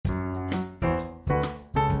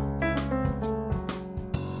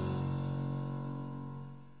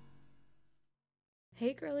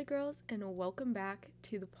Hey girly girls, and welcome back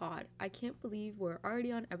to the pod. I can't believe we're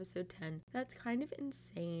already on episode 10. That's kind of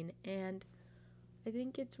insane, and I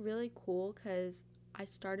think it's really cool because I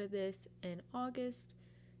started this in August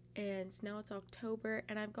and now it's October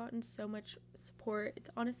and I've gotten so much support. It's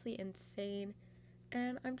honestly insane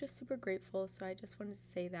and I'm just super grateful, so I just wanted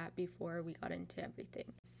to say that before we got into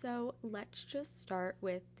everything. So let's just start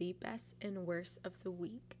with the best and worst of the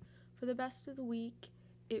week. For the best of the week,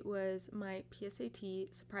 it was my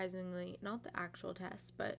PSAT, surprisingly, not the actual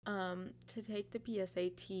test, but to take the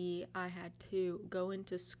PSAT, I had to go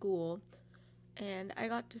into school and I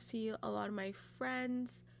got to see a lot of my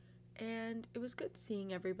friends and it was good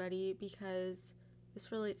seeing everybody because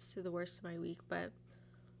this relates to the worst of my week, but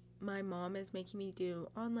my mom is making me do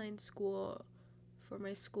online school for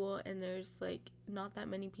my school and there's like not that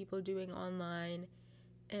many people doing online,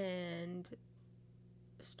 and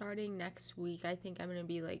starting next week I think I'm gonna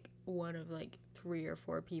be like one of like 3 or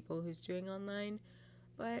 4 people who's doing online.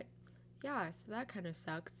 But yeah, so that kind of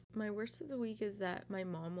sucks. My worst of the week is that my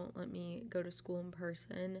mom won't let me go to school in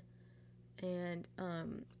person, and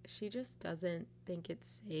she just doesn't think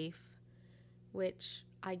it's safe, which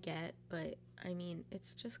I get, but I mean,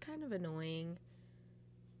 it's just kind of annoying.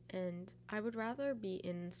 And I would rather be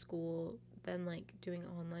in school than like doing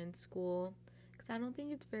online school because I don't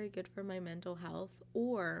think it's very good for my mental health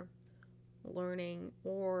or learning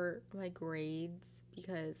or my grades,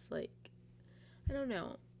 because like I don't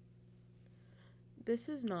know. This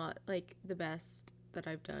is not like the best that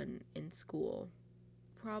I've done in school.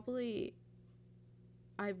 Probably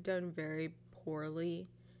I've done very poorly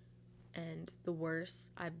and the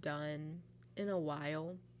worst I've done in a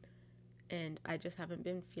while, and I just haven't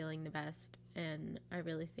been feeling the best, and I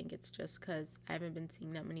really think it's just because I haven't been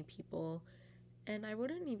seeing that many people, and I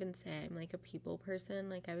wouldn't even say I'm like a people person.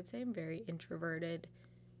 Like I would say I'm very introverted,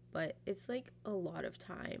 but it's like a lot of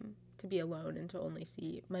time to be alone and to only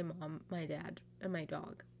see my mom, my dad, and my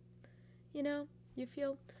dog. You know, you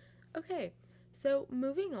feel? Okay, so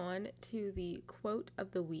moving on to the quote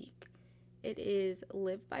of the week. It is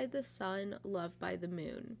live by the sun, love by the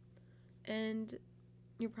moon. And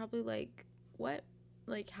you're probably like, what?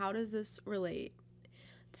 Like, how does this relate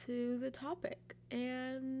to the topic?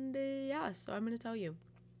 And yeah, so I'm going to tell you.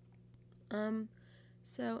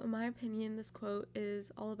 So in my opinion, this quote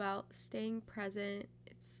is all about staying present.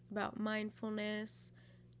 It's about mindfulness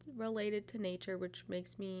related to nature, which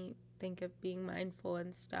makes me think of being mindful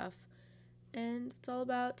and stuff. And it's all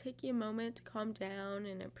about taking a moment to calm down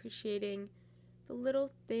and appreciating the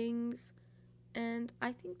little things. And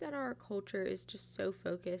I think that our culture is just so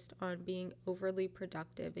focused on being overly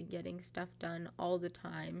productive and getting stuff done all the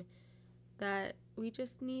time that we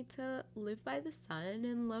just need to live by the sun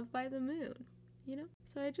and love by the moon, you know?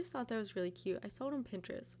 So I just thought that was really cute. I saw it on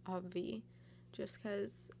Pinterest, obvi, just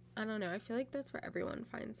because, I don't know, I feel like that's where everyone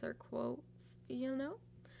finds their quotes, you know?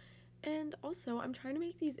 And also, I'm trying to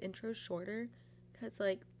make these intros shorter because,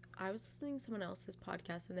 like, I was listening to someone else's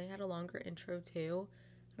podcast and they had a longer intro too,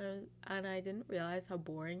 and I didn't realize how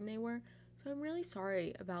boring they were. So I'm really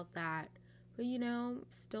sorry about that. But, you know,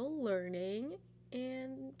 still learning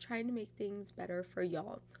and trying to make things better for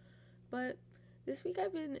y'all. But this week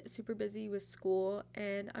I've been super busy with school,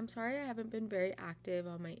 and I'm sorry I haven't been very active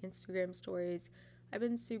on my Instagram stories. I've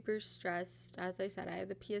been super stressed. As I said, I had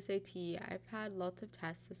the PSAT. I've had lots of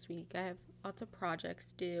tests this week. I have lots of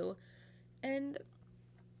projects due. And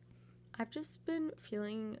I've just been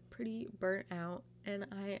feeling pretty burnt out, and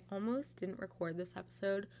I almost didn't record this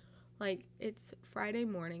episode. Like, it's Friday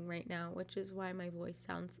morning right now, which is why my voice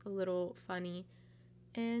sounds a little funny.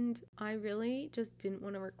 And I really just didn't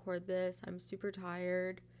want to record this. I'm super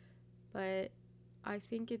tired, but I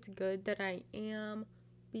think it's good that I am,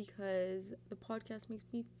 because the podcast makes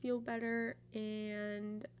me feel better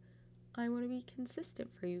and I want to be consistent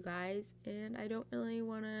for you guys, and I don't really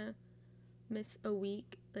want to miss a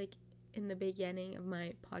week like in the beginning of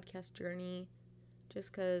my podcast journey,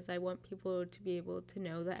 just because I want people to be able to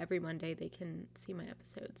know that every Monday they can see my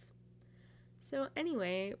episodes. So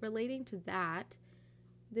anyway, relating to that,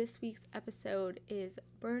 this week's episode is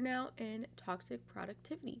burnout and toxic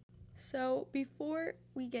productivity. So before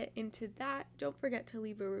we get into that, don't forget to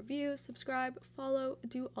leave a review, subscribe, follow,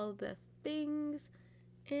 do all the things.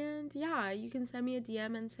 And yeah, you can send me a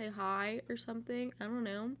DM and say hi or something. I don't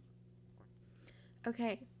know.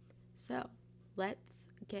 Okay, so let's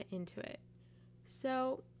get into it.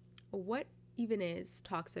 So what even is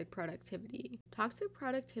toxic productivity? Toxic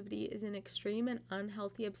productivity is an extreme and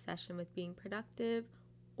unhealthy obsession with being productive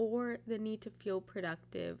or the need to feel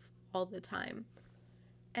productive all the time.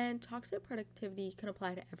 And toxic productivity can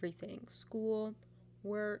apply to everything: school,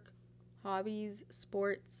 work, hobbies,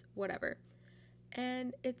 sports, whatever.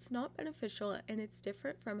 And it's not beneficial, and it's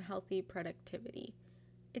different from healthy productivity.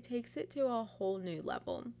 It takes it to a whole new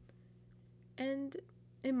level. And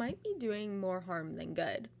it might be doing more harm than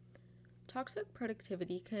good. Toxic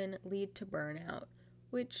productivity can lead to burnout,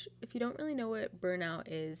 which, if you don't really know what burnout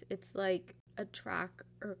is, it's like a track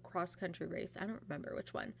or cross country race. I don't remember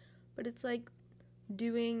which one, but it's like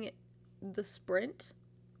doing the sprint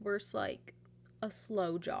versus like a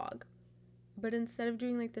slow jog. But instead of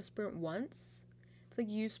doing like the sprint once, it's like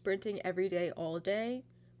you sprinting every day all day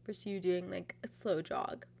versus you doing like a slow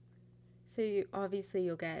jog. So obviously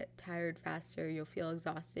you'll get tired faster, you'll feel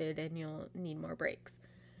exhausted, and you'll need more breaks.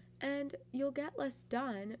 And you'll get less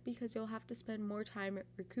done because you'll have to spend more time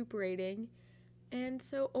recuperating. And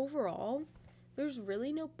so overall, there's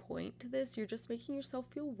really no point to this. You're just making yourself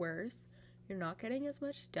feel worse. You're not getting as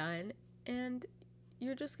much done, and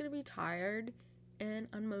you're just going to be tired and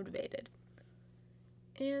unmotivated.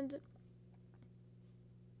 And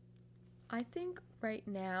I think right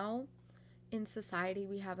now in society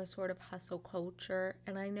we have a sort of hustle culture,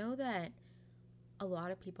 and I know that a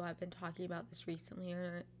lot of people have been talking about this recently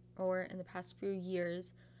or in the past few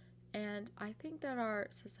years, and I think that our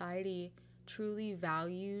society truly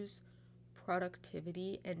values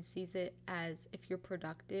productivity and sees it as if you're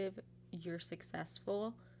productive, you're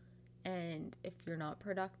successful, and if you're not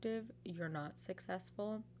productive, you're not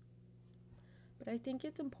successful. But I think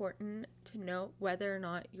it's important to note whether or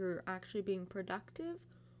not you're actually being productive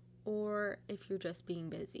or if you're just being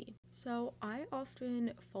busy. So I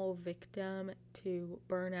often fall victim to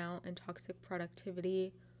burnout and toxic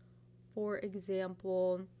productivity. For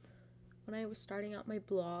example, when I was starting out my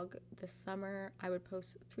blog this summer, I would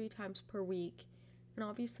post 3 times per week. And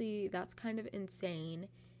obviously that's kind of insane.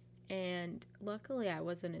 And luckily I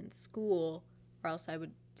wasn't in school, or else I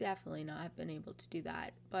would definitely not have been able to do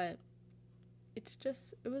that. But it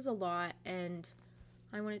was a lot, and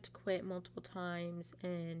I wanted to quit multiple times,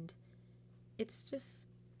 and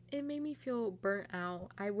it made me feel burnt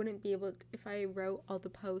out. I wouldn't be able, if I wrote all the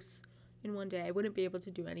posts in one day, I wouldn't be able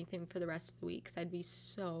to do anything for the rest of the week because I'd be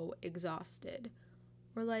so exhausted.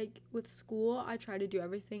 Or like with school, I try to do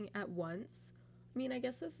everything at once. I mean, I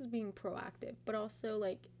guess this is being proactive, but also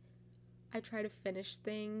like I try to finish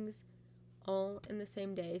things all in the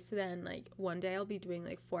same day. So then like one day I'll be doing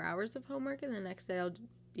like 4 hours of homework, and the next day I'll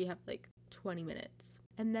have like 20 minutes.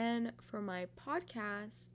 And then for my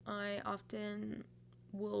podcast, I often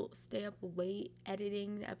will stay up late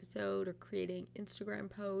editing the episode or creating Instagram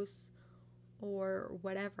posts or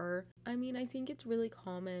whatever. I mean, I think it's really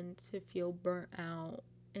common to feel burnt out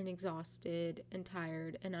and exhausted and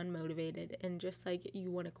tired and unmotivated and just like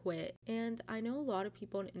you want to quit. And I know a lot of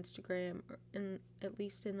people on Instagram, and at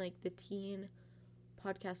least in like the teen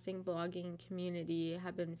podcasting blogging community,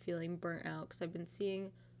 have been feeling burnt out because I've been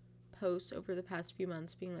seeing posts over the past few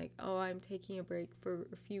months being like, oh, I'm taking a break for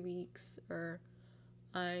a few weeks, or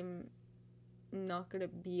I'm not gonna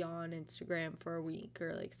be on Instagram for a week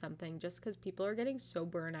or like something, just because people are getting so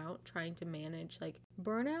burnt out trying to manage. Like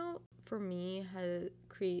burnout for me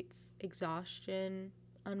creates exhaustion,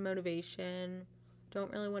 unmotivation,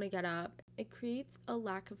 don't really want to get up. It creates a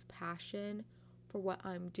lack of passion for what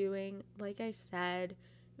I'm doing. Like I said,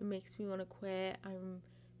 it makes me want to quit.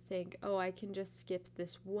 Think, oh, I can just skip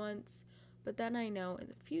this once, but then I know in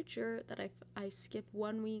the future that if I skip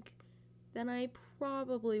 1 week, then I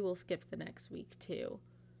probably will skip the next week too.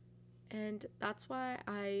 And that's why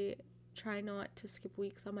I try not to skip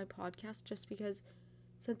weeks on my podcast, just because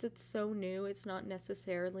since it's so new, it's not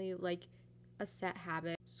necessarily like a set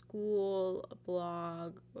habit. School, a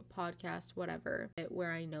blog, a podcast, whatever,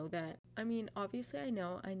 where I know that, I mean, obviously I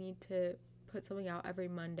know I need to put something out every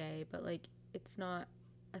Monday, but like it's not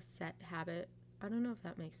a set habit. I don't know if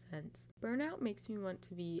that makes sense. Burnout makes me want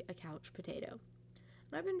to be a couch potato.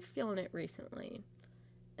 And I've been feeling it recently.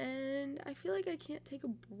 And I feel like I can't take a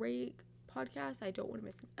break. Podcast, I don't want to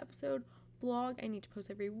miss an episode. Blog, I need to post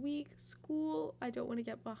every week. School, I don't want to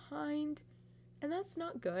get behind. And that's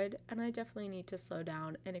not good. And I definitely need to slow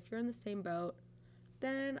down. And if you're in the same boat,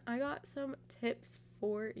 then I got some tips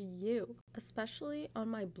for you. Especially on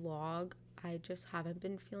my blog, I just haven't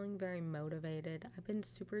been feeling very motivated. I've been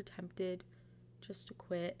super tempted just to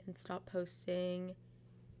quit and stop posting,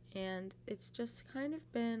 and it's just kind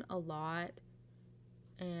of been a lot.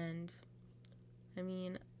 And I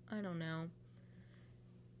mean, I don't know.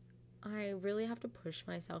 I really have to push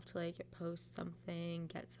myself to like post something,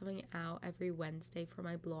 get something out every Wednesday for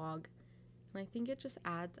my blog. And I think it just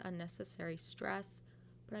adds unnecessary stress,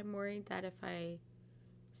 but I'm worried that if I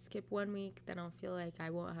skip 1 week, then I'll feel like I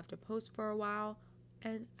won't have to post for a while.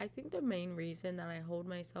 And I think the main reason that I hold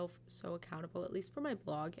myself so accountable, at least for my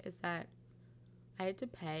blog, is that I had to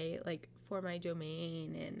pay like for my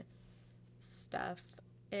domain and stuff.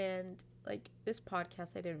 And like this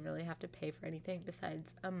podcast, I didn't really have to pay for anything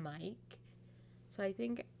besides a mic. So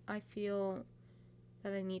I feel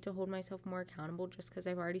that I need to hold myself more accountable just because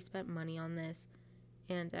I've already spent money on this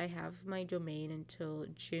and I have my domain until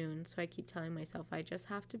June. So I keep telling myself I just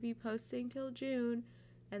have to be posting till June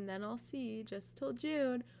and then I'll see just till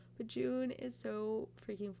June. But June is so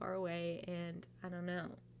freaking far away and I don't know.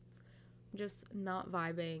 I'm just not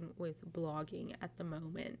vibing with blogging at the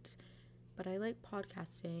moment. But I like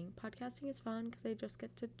podcasting. Podcasting is fun because I just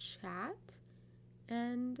get to chat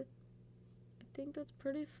and I think that's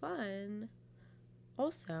pretty fun.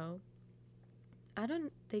 Also, I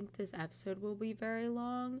don't think this episode will be very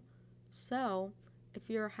long, so if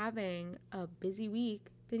you're having a busy week,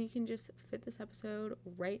 then you can just fit this episode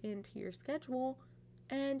right into your schedule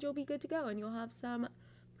and you'll be good to go and you'll have some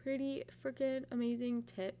pretty freaking amazing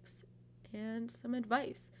tips and some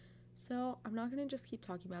advice. So I'm not going to just keep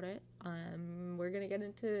talking about it. We're going to get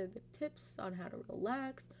into the tips on how to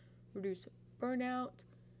relax, reduce burnout,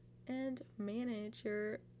 and manage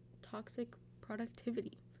your toxic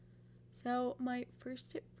productivity. So my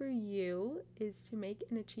first tip for you is to make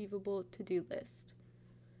an achievable to-do list.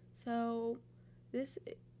 So this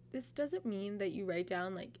doesn't mean that you write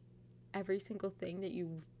down like every single thing that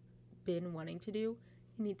you've been wanting to do.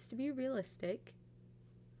 It needs to be realistic.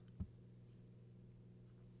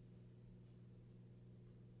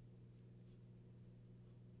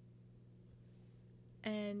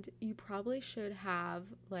 And you probably should have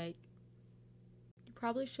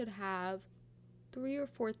 3 or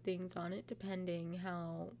 4 things on it, depending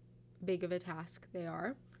how big of a task they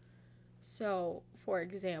are. So, for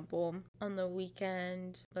example, on the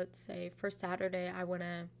weekend, let's say for Saturday, I want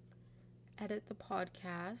to edit the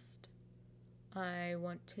podcast. I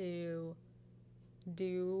want to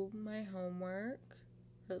do my homework,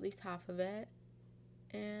 or at least half of it,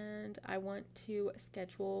 and I want to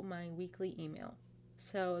schedule my weekly email.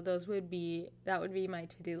 So that would be my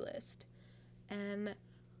to-do list. And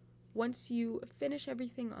once you finish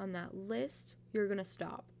everything on that list, you're going to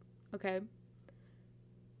stop, okay?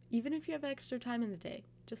 Even if you have extra time in the day,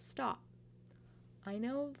 just stop. I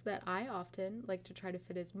know that I often like to try to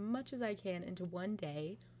fit as much as I can into one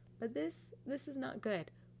day, but this is not good.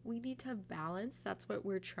 We need to have balance. That's what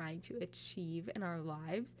we're trying to achieve in our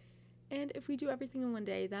lives. And if we do everything in one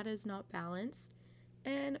day, that is not balanced.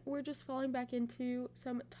 And we're just falling back into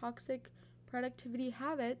some toxic productivity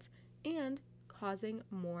habits and causing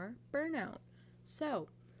more burnout. So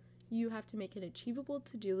you have to make an achievable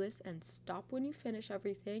to-do list and stop when you finish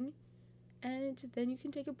everything, and then you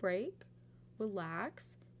can take a break,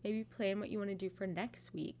 relax, maybe plan what you want to do for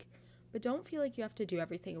next week, but don't feel like you have to do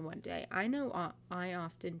everything in one day. I know I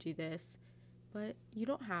often do this, but you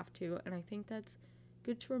don't have to, and I think that's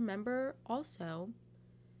good to remember. Also,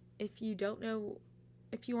 if you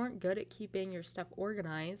aren't good at keeping your stuff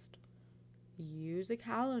organized, use a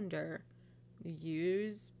calendar.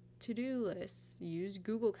 Use to-do lists, use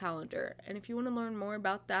Google Calendar. And if you want to learn more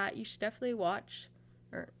about that, you should definitely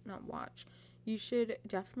you should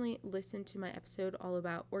definitely listen to my episode all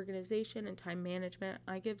about organization and time management.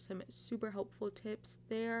 I give some super helpful tips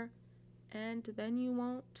there, and then you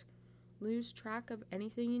won't lose track of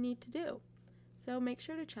anything you need to do. So make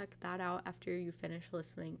sure to check that out after you finish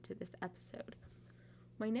listening to this episode.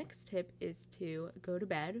 My next tip is to go to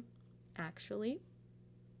bed. Actually,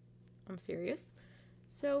 I'm serious.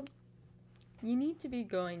 So you need to be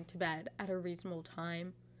going to bed at a reasonable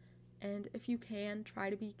time, and if you can, try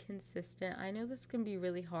to be consistent. I know this can be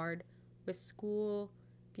really hard with school,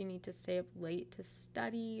 if you need to stay up late to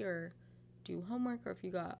study or do homework, or if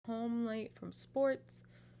you got home late from sports,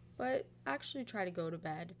 but actually try to go to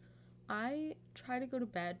bed. I try to go to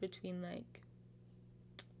bed between like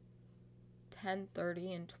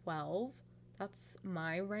 10:30 and 12. That's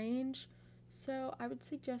my range. So I would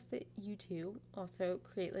suggest that you too also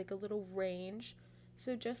create like a little range.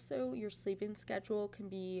 So just so your sleeping schedule can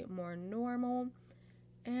be more normal.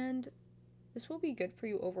 And this will be good for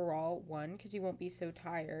you overall. 1, because you won't be so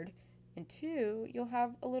tired. And 2, you'll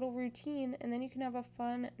have a little routine, and then you can have a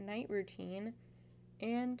fun night routine.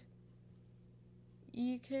 And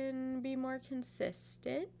you can be more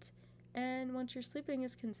consistent. And once your sleeping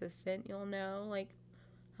is consistent, you'll know like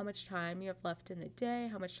how much time you have left in the day,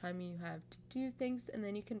 how much time you have to do things, and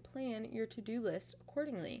then you can plan your to-do list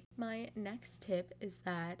accordingly. My next tip is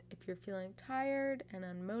that if you're feeling tired and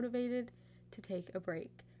unmotivated, to take a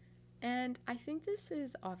break. And I think this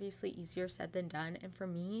is obviously easier said than done, and for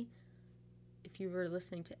me, if you were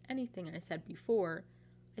listening to anything I said before,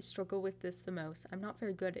 I struggle with this the most. I'm not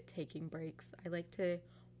very good at taking breaks. I like to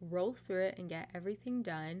roll through it and get everything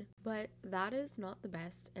done, but that is not the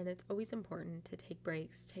best, and it's always important to take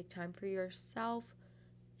breaks, take time for yourself.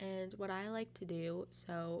 And what I like to do,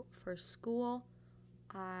 so for school,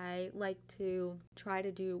 I like to try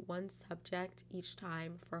to do one subject each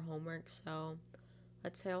time for homework. So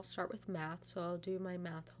let's say I'll start with math, so I'll do my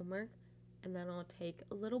math homework, and then I'll take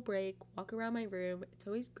a little break, walk around my room. It's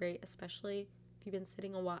always great, especially if you've been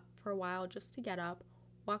sitting for a while, just to get up,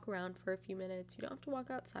 walk around for a few minutes. You don't have to walk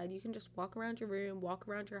outside. You can just walk around your room, walk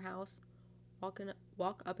around your house,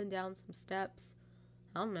 walk up and down some steps.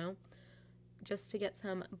 I don't know, just to get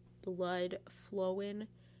some blood flowing.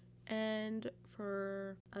 And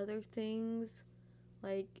for other things,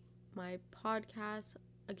 like my podcast,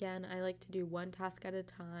 again, I like to do one task at a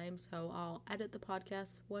time. So I'll edit the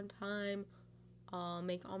podcast one time, I'll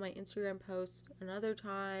make all my Instagram posts another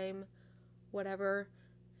time, whatever.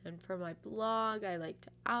 And for my blog, I like to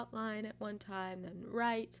outline at one time, then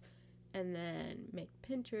write, and then make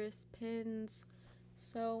Pinterest pins.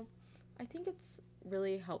 So I think it's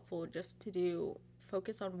really helpful just to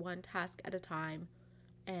focus on one task at a time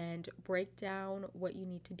and break down what you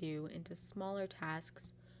need to do into smaller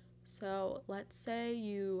tasks. So let's say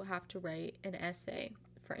you have to write an essay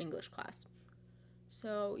for English class.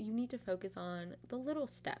 So you need to focus on the little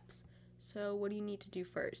steps. So what do you need to do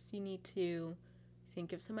first? You need to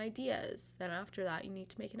think of some ideas. Then after that, you need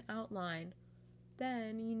to make an outline.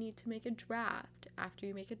 Then you need to make a draft. After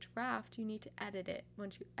you make a draft, you need to edit it.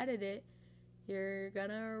 Once you edit it, you're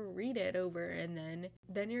gonna read it over, and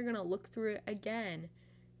then you're gonna look through it again,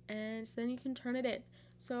 and then you can turn it in.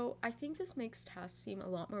 So I think this makes tasks seem a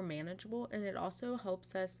lot more manageable, and it also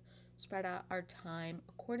helps us spread out our time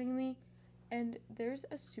accordingly. And there's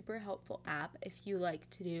a super helpful app if you like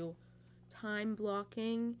to do time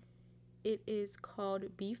blocking. It is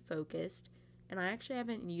called Be Focused, and I actually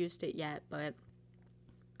haven't used it yet, but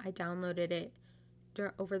I downloaded it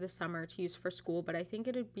over the summer to use for school. But I think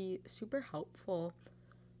it would be super helpful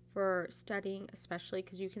for studying, especially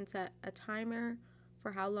because you can set a timer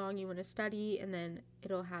for how long you want to study, and then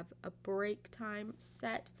it'll have a break time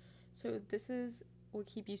set. So this will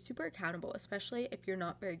keep you super accountable, especially if you're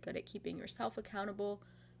not very good at keeping yourself accountable.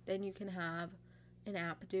 Then you can have an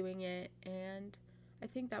app doing it, and I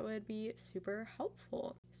think that would be super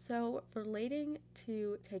helpful. So relating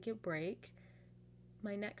to take a break,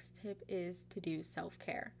 my next tip is to do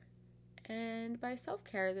self-care. And by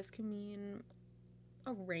self-care, this can mean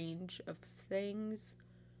a range of things.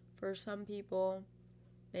 For some people,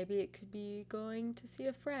 maybe it could be going to see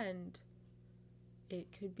a friend. It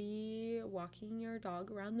could be walking your dog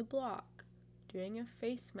around the block, doing a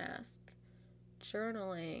face mask,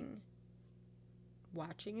 journaling,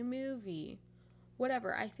 watching a movie,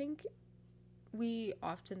 whatever. I think we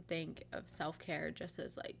often think of self-care just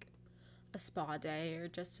as like a spa day or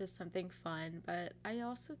just as something fun, but I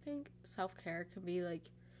also think self-care can be like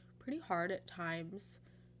pretty hard at times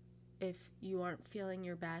if you aren't feeling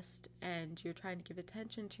your best and you're trying to give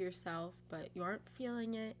attention to yourself, but you aren't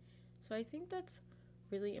feeling it. So I think that's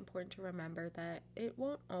really important to remember, that it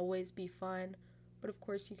won't always be fun, but of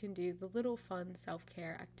course you can do the little fun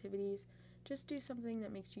self-care activities. Just do something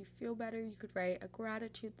that makes you feel better. You could write a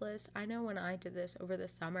gratitude list. I know when I did this over the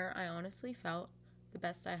summer, I honestly felt the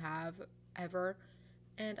best I have ever.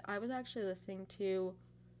 And I was actually listening to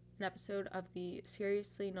an episode of the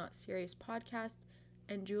Seriously Not Serious podcast,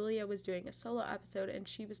 and Julia was doing a solo episode, and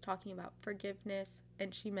she was talking about forgiveness,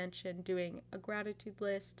 and she mentioned doing a gratitude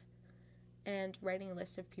list and writing a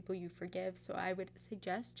list of people you forgive. So I would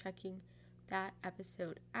suggest checking that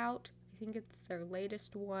episode out. I think it's their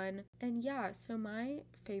latest one. And yeah, so my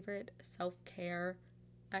favorite self-care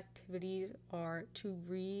activities are to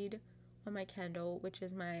read on my Kindle, which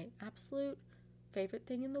is my absolute favorite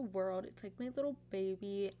thing in the world. It's like my little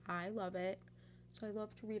baby. I love it. So I love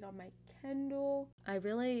to read on my Kindle. I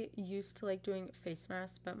really used to like doing face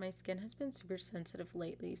masks, but my skin has been super sensitive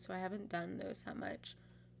lately, so I haven't done those that much.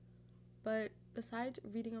 But besides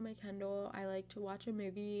reading on my Kindle, I like to watch a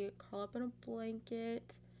movie, curl up in a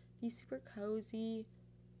blanket, be super cozy,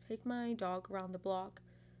 take my dog around the block.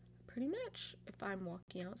 Pretty much if I'm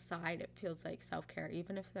walking outside, it feels like self-care,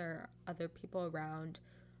 even if there are other people around.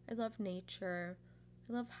 I love nature.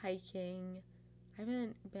 I love hiking. I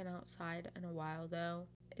haven't been outside in a while though.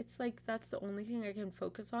 It's like that's the only thing I can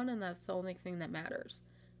focus on, and that's the only thing that matters.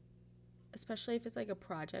 Especially if it's like a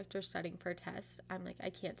project or studying for a test, I'm like, I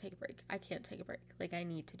can't take a break. I can't take a break. Like, I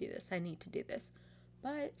need to do this. I need to do this.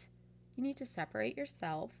 But you need to separate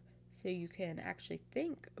yourself so you can actually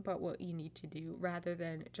think about what you need to do rather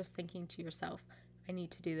than just thinking to yourself, I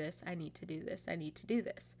need to do this, I need to do this, I need to do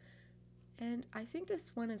this. And I think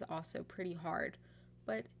this one is also pretty hard,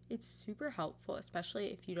 but it's super helpful, especially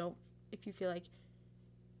if you feel like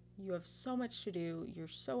you have so much to do, you're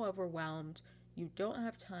so overwhelmed, you don't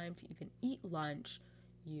have time to even eat lunch,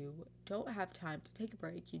 you don't have time to take a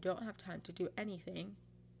break, you don't have time to do anything.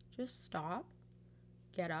 Just stop,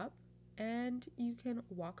 get up, and you can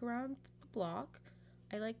walk around the block.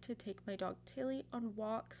 I like to take my dog Tilly on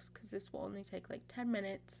walks because this will only take like 10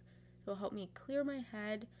 minutes. It'll help me clear my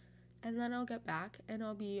head, and then I'll get back and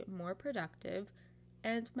I'll be more productive,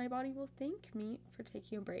 and my body will thank me for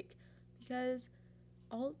taking a break, because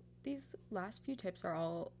all these last few tips are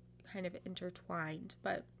all kind of intertwined.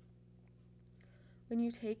 But when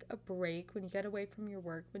you take a break, when you get away from your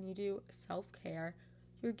work, when you do self-care,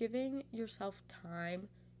 you're giving yourself time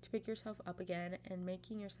to pick yourself up again and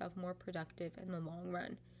making yourself more productive in the long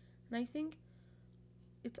run. And I think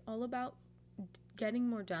it's all about getting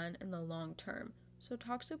more done in the long term. So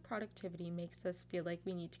toxic productivity makes us feel like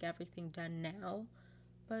we need to get everything done now,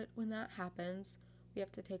 but when that happens, we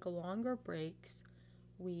have to take longer breaks.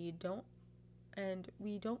 We don't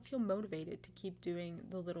feel motivated to keep doing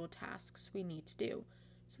the little tasks we need to do.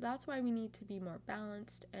 So that's why we need to be more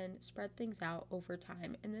balanced and spread things out over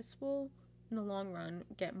time. And this will, in the long run,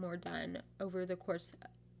 get more done over the course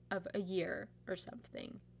of a year or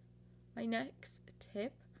something. My next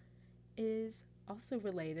tip is also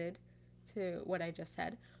related to what I just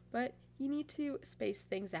said, but you need to space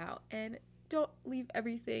things out and don't leave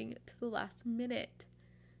everything to the last minute.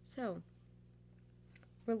 So,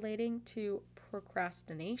 relating to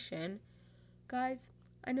procrastination, guys,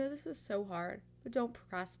 I know this is so hard, but don't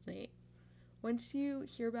procrastinate. Once you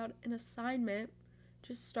hear about an assignment,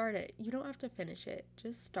 just start it. You don't have to finish it,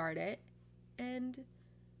 just start it, and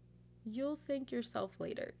you'll thank yourself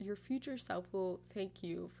later. Your future self will thank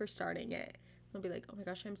you for starting it. They'll be like, oh my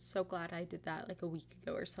gosh, I'm so glad I did that like a week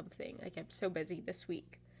ago or something. Like, I'm so busy this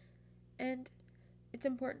week. And it's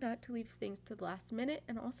important not to leave things to the last minute,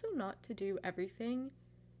 and also not to do everything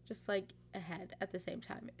just like ahead at the same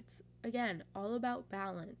time. It's, again, all about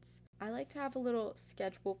balance. I like to have a little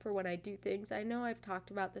schedule for when I do things. I know I've talked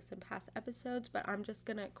about this in past episodes, but I'm just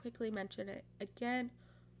going to quickly mention it again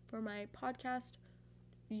for my podcast,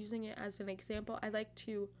 using it as an example. I like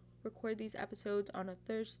to record these episodes on a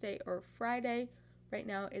Thursday or Friday. Right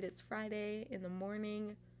now it is Friday in the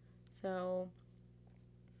morning, so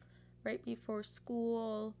right before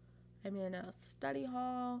school, I'm in a study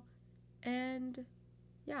hall, and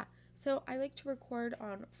yeah, so I like to record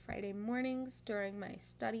on Friday mornings during my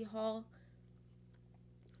study hall.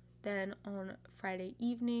 Then on Friday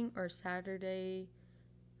evening or Saturday,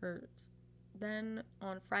 or then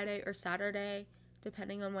on Friday or Saturday,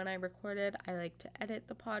 depending on when I recorded, I like to edit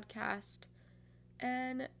the podcast.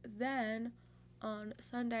 And then on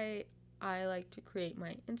Sunday, I like to create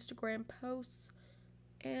my Instagram posts,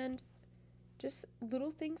 and just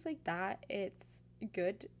little things like that. It's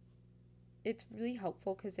good. It's really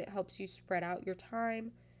helpful because it helps you spread out your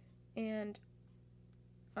time. And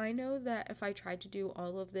I know that if I tried to do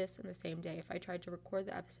all of this in the same day, if I tried to record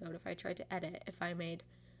the episode, if I tried to edit, if I made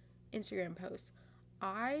Instagram posts,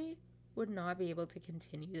 I would not be able to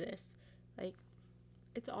continue this. Like,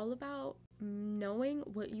 it's all about knowing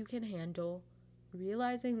what you can handle,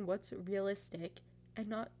 realizing what's realistic, and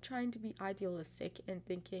not trying to be idealistic and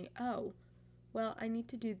thinking, oh, well, I need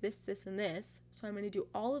to do this, this, and this, so I'm going to do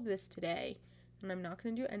all of this today, and I'm not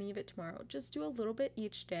going to do any of it tomorrow. Just do a little bit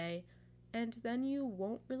each day, and then you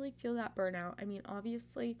won't really feel that burnout. I mean,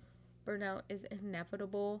 obviously, burnout is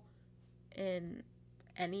inevitable in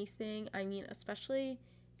anything. I mean, especially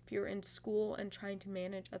if you're in school and trying to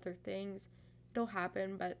manage other things, it'll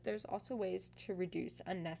happen, but there's also ways to reduce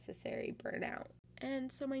unnecessary burnout. And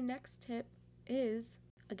so my next tip is,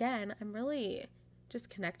 again, I'm really just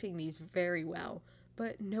connecting these very well,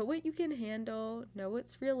 but know what you can handle, know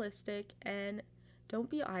what's realistic, and don't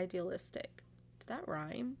be idealistic. Did that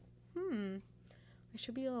rhyme? I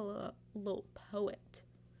should be a little poet.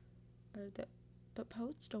 But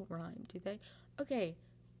poets don't rhyme, do they? Okay,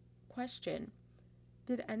 question.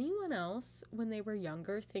 Did anyone else, when they were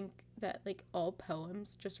younger, think that, like, all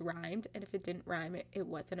poems just rhymed, and if it didn't rhyme, it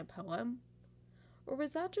wasn't a poem? Or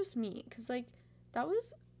was that just me? Because, like, that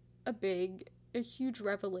was a huge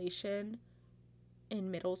revelation in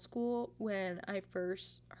middle school when I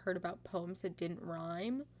first heard about poems that didn't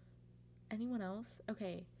rhyme. Anyone else?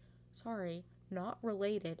 Okay, sorry, not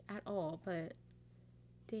related at all, but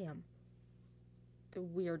damn, the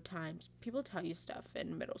weird times. People tell you stuff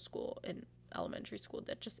in middle school and elementary school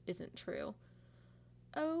that just isn't true.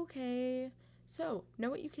 Okay, so know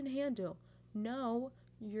what you can handle. Know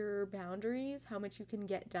your boundaries, how much you can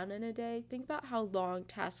get done in a day. Think about how long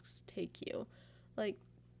tasks take you. Like,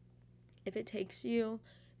 if it takes you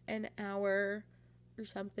an hour or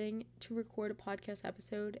something to record a podcast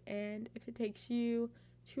episode, and if it takes you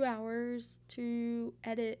 2 hours to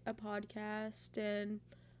edit a podcast, and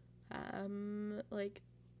like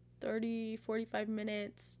 30, 45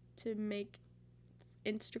 minutes to make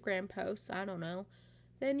Instagram posts, I don't know,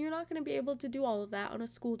 then you're not going to be able to do all of that on a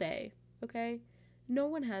school day, okay? No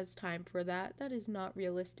one has time for that. That is not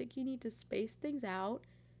realistic. You need to space things out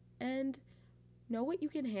and know what you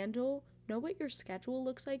can handle, know what your schedule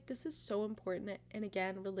looks like. This is so important, and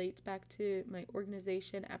again, relates back to my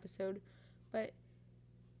organization episode. But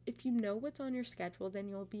if you know what's on your schedule, then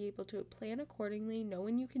you'll be able to plan accordingly, know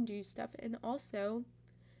when you can do stuff, and also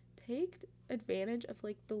take advantage of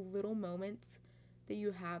like the little moments that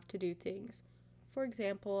you have to do things. For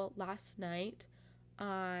example, last night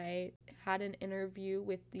I had an interview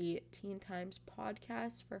with the Teen Times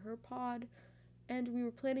podcast for her pod, and we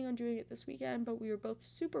were planning on doing it this weekend, but we were both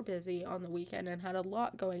super busy on the weekend and had a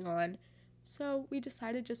lot going on. So we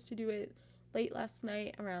decided just to do it late last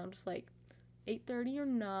night around like 8:30 or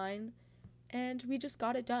 9, and we just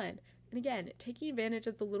got it done. And again, taking advantage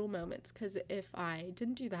of the little moments, because if I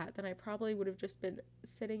didn't do that, then I probably would have just been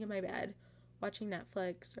sitting in my bed watching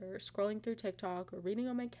Netflix or scrolling through TikTok or reading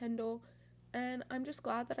on my Kindle, and I'm just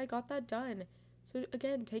glad that I got that done. So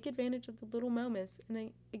again, take advantage of the little moments. And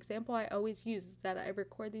an example I always use is that I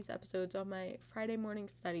record these episodes on my Friday morning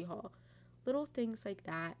study hall. Little things like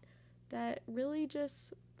that that really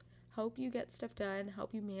just help you get stuff done,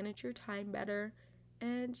 help you manage your time better,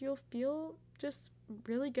 and you'll feel just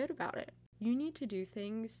really good about it. You need to do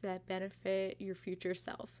things that benefit your future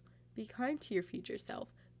self. Be kind to your future self.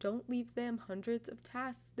 Don't leave them hundreds of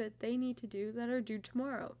tasks that they need to do that are due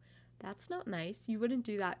tomorrow. That's not nice. You wouldn't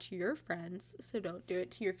do that to your friends, so don't do it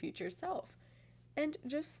to your future self. And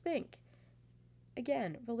just think,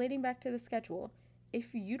 again, relating back to the schedule,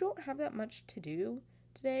 if you don't have that much to do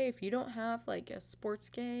today, if you don't have like a sports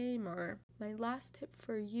game, or my last tip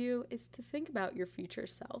for you is to think about your future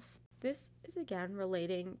self. This is again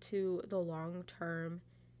relating to the long term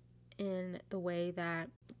in the way that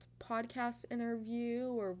it's a podcast interview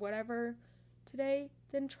or whatever today,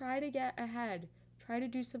 then try to get ahead. Try to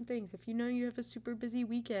do some things. If you know you have a super busy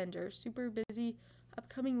weekend or super busy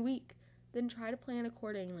upcoming week, then try to plan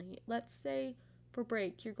accordingly. Let's say for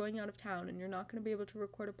break, you're going out of town and you're not going to be able to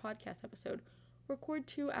record a podcast episode. Record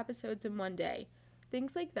 2 episodes in one day.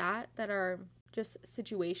 Things like that are just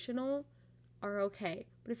situational are okay.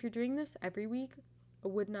 But if you're doing this every week, I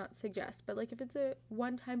would not suggest. But like if it's a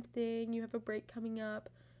one-time thing, you have a break coming up,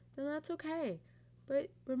 then that's okay. But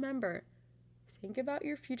remember, think about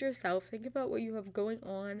your future self. Think about what you have going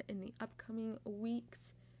on in the upcoming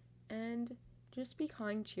weeks, and just be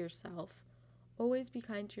kind to yourself. Always be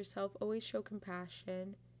kind to yourself. Always show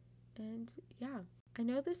compassion. And yeah, I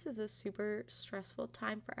know this is a super stressful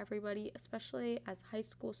time for everybody, especially as high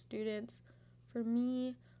school students. For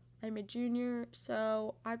me, I'm a junior,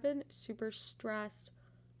 so I've been super stressed.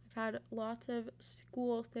 I've had lots of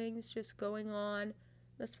school things just going on,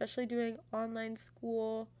 especially doing online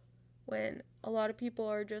school when a lot of people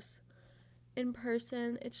are just in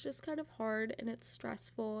person. It's just kind of hard and it's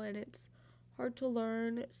stressful and it's hard to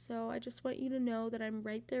learn. So I just want you to know that I'm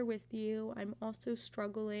right there with you. I'm also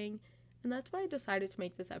struggling, and that's why I decided to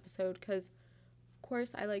make this episode, because of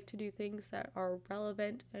course I like to do things that are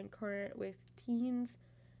relevant and current with teens,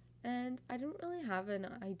 and I didn't really have an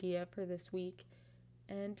idea for this week.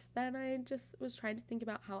 And then I just was trying to think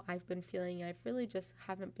about how I've been feeling, and I really just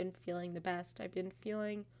haven't been feeling the best. I've been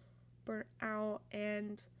feeling burnt out,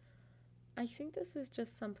 and I think this is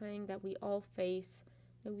just something that we all face,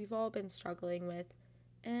 that we've all been struggling with,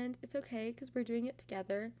 and it's okay because we're doing it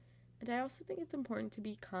together. And I also think it's important to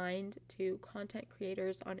be kind to content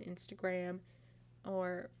creators on Instagram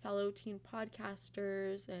or fellow teen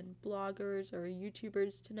podcasters and bloggers or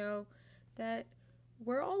YouTubers, to know that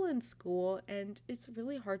we're all in school and it's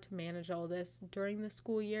really hard to manage all this during the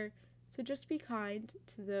school year. So just be kind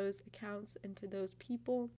to those accounts and to those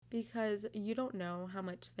people, because you don't know how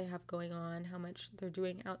much they have going on, how much they're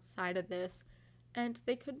doing outside of this, and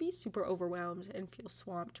they could be super overwhelmed and feel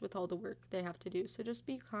swamped with all the work they have to do. So just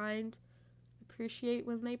be kind, appreciate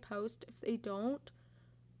when they post. If they don't,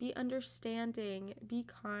 be understanding, be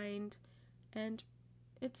kind, and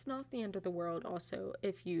it's not the end of the world also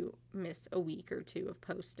if you miss a week or 2 of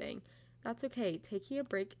posting. That's okay. Taking a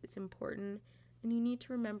break is important, and you need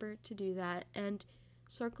to remember to do that. And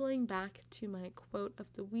circling back to my quote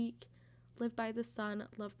of the week, live by the sun,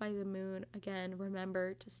 love by the moon. Again,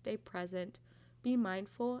 remember to stay present, be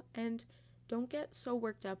mindful, and don't get so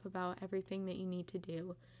worked up about everything that you need to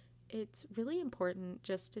do. It's really important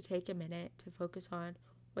just to take a minute to focus on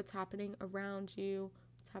what's happening around you,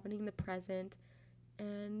 what's happening in the present.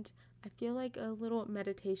 And I feel like a little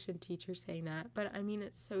meditation teacher saying that, but I mean,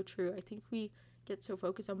 it's so true. I think we get so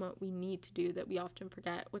focused on what we need to do that we often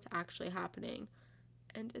forget what's actually happening.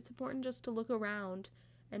 And it's important just to look around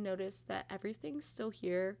and notice that everything's still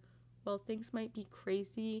here. While things might be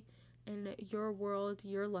crazy in your world,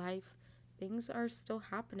 your life, things are still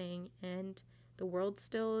happening, and the world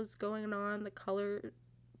still is going on.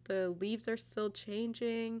 The leaves are still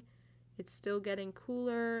changing. It's still getting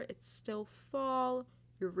cooler. It's still fall.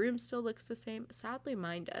 Your room still looks the same. Sadly,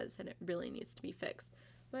 mine does, and it really needs to be fixed.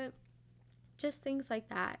 But just things like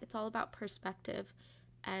that. It's all about perspective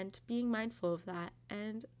and being mindful of that.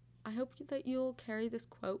 And I hope that you'll carry this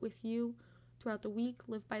quote with you throughout the week.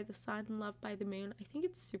 Live by the sun, love by the moon. I think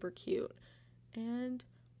it's super cute and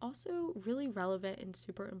also really relevant and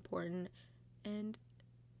super important. And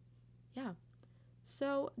yeah.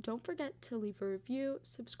 So don't forget to leave a review,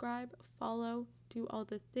 subscribe, follow, do all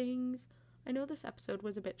the things. I know this episode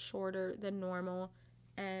was a bit shorter than normal,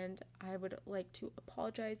 and I would like to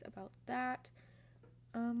apologize about that.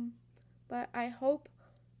 But I hope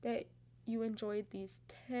that you enjoyed these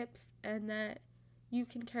tips and that you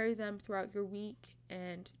can carry them throughout your week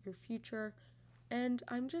and your future. And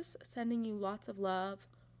I'm just sending you lots of love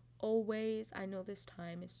always. I know this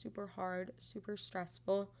time is super hard, super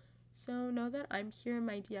stressful. So know that I'm here.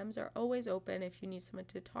 My DMs are always open if you need someone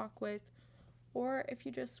to talk with or if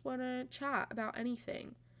you just want to chat about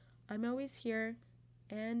anything. I'm always here,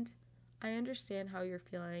 and I understand how you're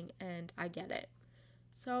feeling, and I get it.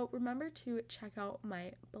 So remember to check out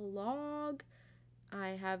my blog.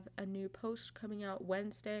 I have a new post coming out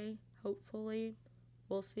Wednesday, hopefully.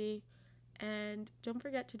 We'll see. And don't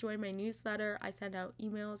forget to join my newsletter. I send out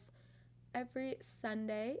emails every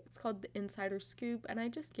Sunday. It's called The Insider Scoop, and I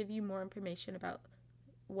just give you more information about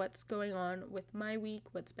what's going on with my week,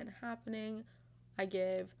 what's been happening. I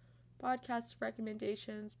give podcast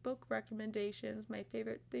recommendations, book recommendations, my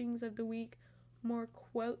favorite things of the week, more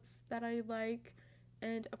quotes that I like,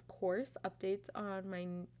 and of course, updates on my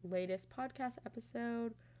latest podcast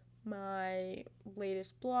episode, my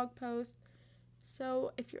latest blog post.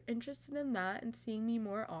 So if you're interested in that and seeing me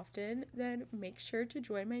more often, then make sure to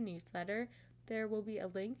join my newsletter. There will be a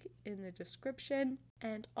link in the description.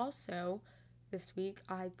 And also, this week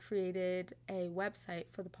I created a website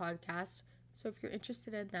for the podcast. So if you're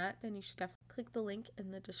interested in that, then you should definitely click the link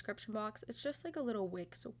in the description box. It's just like a little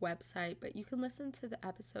Wix website, but you can listen to the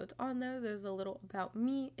episodes on there. There's a little about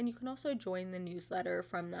me, and you can also join the newsletter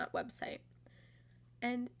from that website.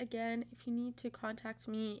 And again, if you need to contact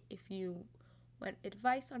me, if you want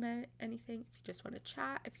advice on anything, if you just want to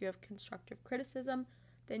chat, if you have constructive criticism,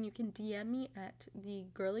 then you can DM me at the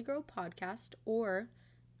Girly Girl Podcast, or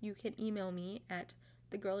you can email me at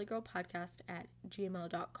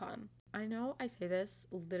thegirlygirlpodcast@gmail.com. I know I say this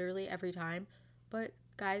literally every time, but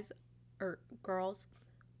guys, or girls,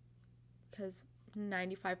 because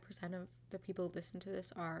 95% of the people who listen to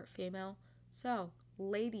this are female, so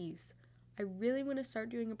ladies, I really want to start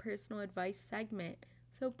doing a personal advice segment,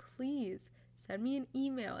 so please send me an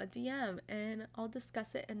email, a DM, and I'll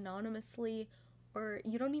discuss it anonymously. Or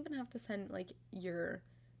you don't even have to send like your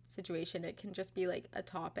situation. It can just be like a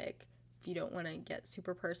topic if you don't want to get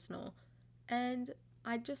super personal. And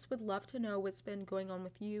I just would love to know what's been going on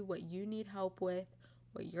with you, what you need help with,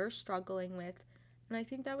 what you're struggling with. And I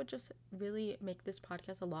think that would just really make this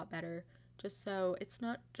podcast a lot better. Just so it's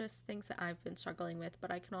not just things that I've been struggling with,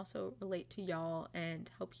 but I can also relate to y'all and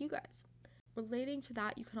help you guys. Relating to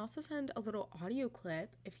that, you can also send a little audio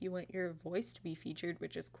clip if you want your voice to be featured,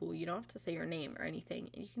 which is cool. You don't have to say your name or anything.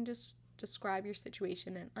 You can just describe your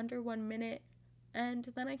situation in under 1 minute,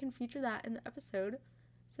 and then I can feature that in the episode.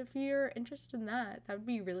 So if you're interested in that, that would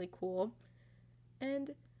be really cool.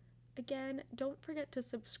 And again, don't forget to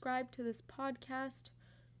subscribe to this podcast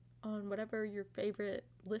on whatever your favorite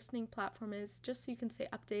listening platform is, just so you can stay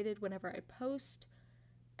updated whenever I post.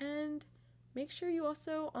 And make sure you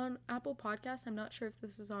also, on Apple Podcasts, I'm not sure if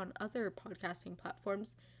this is on other podcasting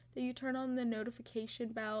platforms, that you turn on the notification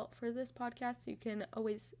bell for this podcast so you can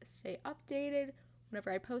always stay updated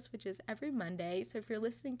whenever I post, which is every Monday. So if you're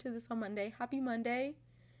listening to this on Monday, happy Monday.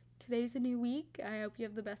 Today's a new week. I hope you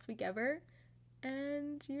have the best week ever,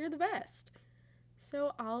 and you're the best.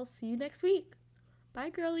 So I'll see you next week.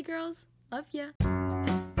 Bye, girly girls. Love ya.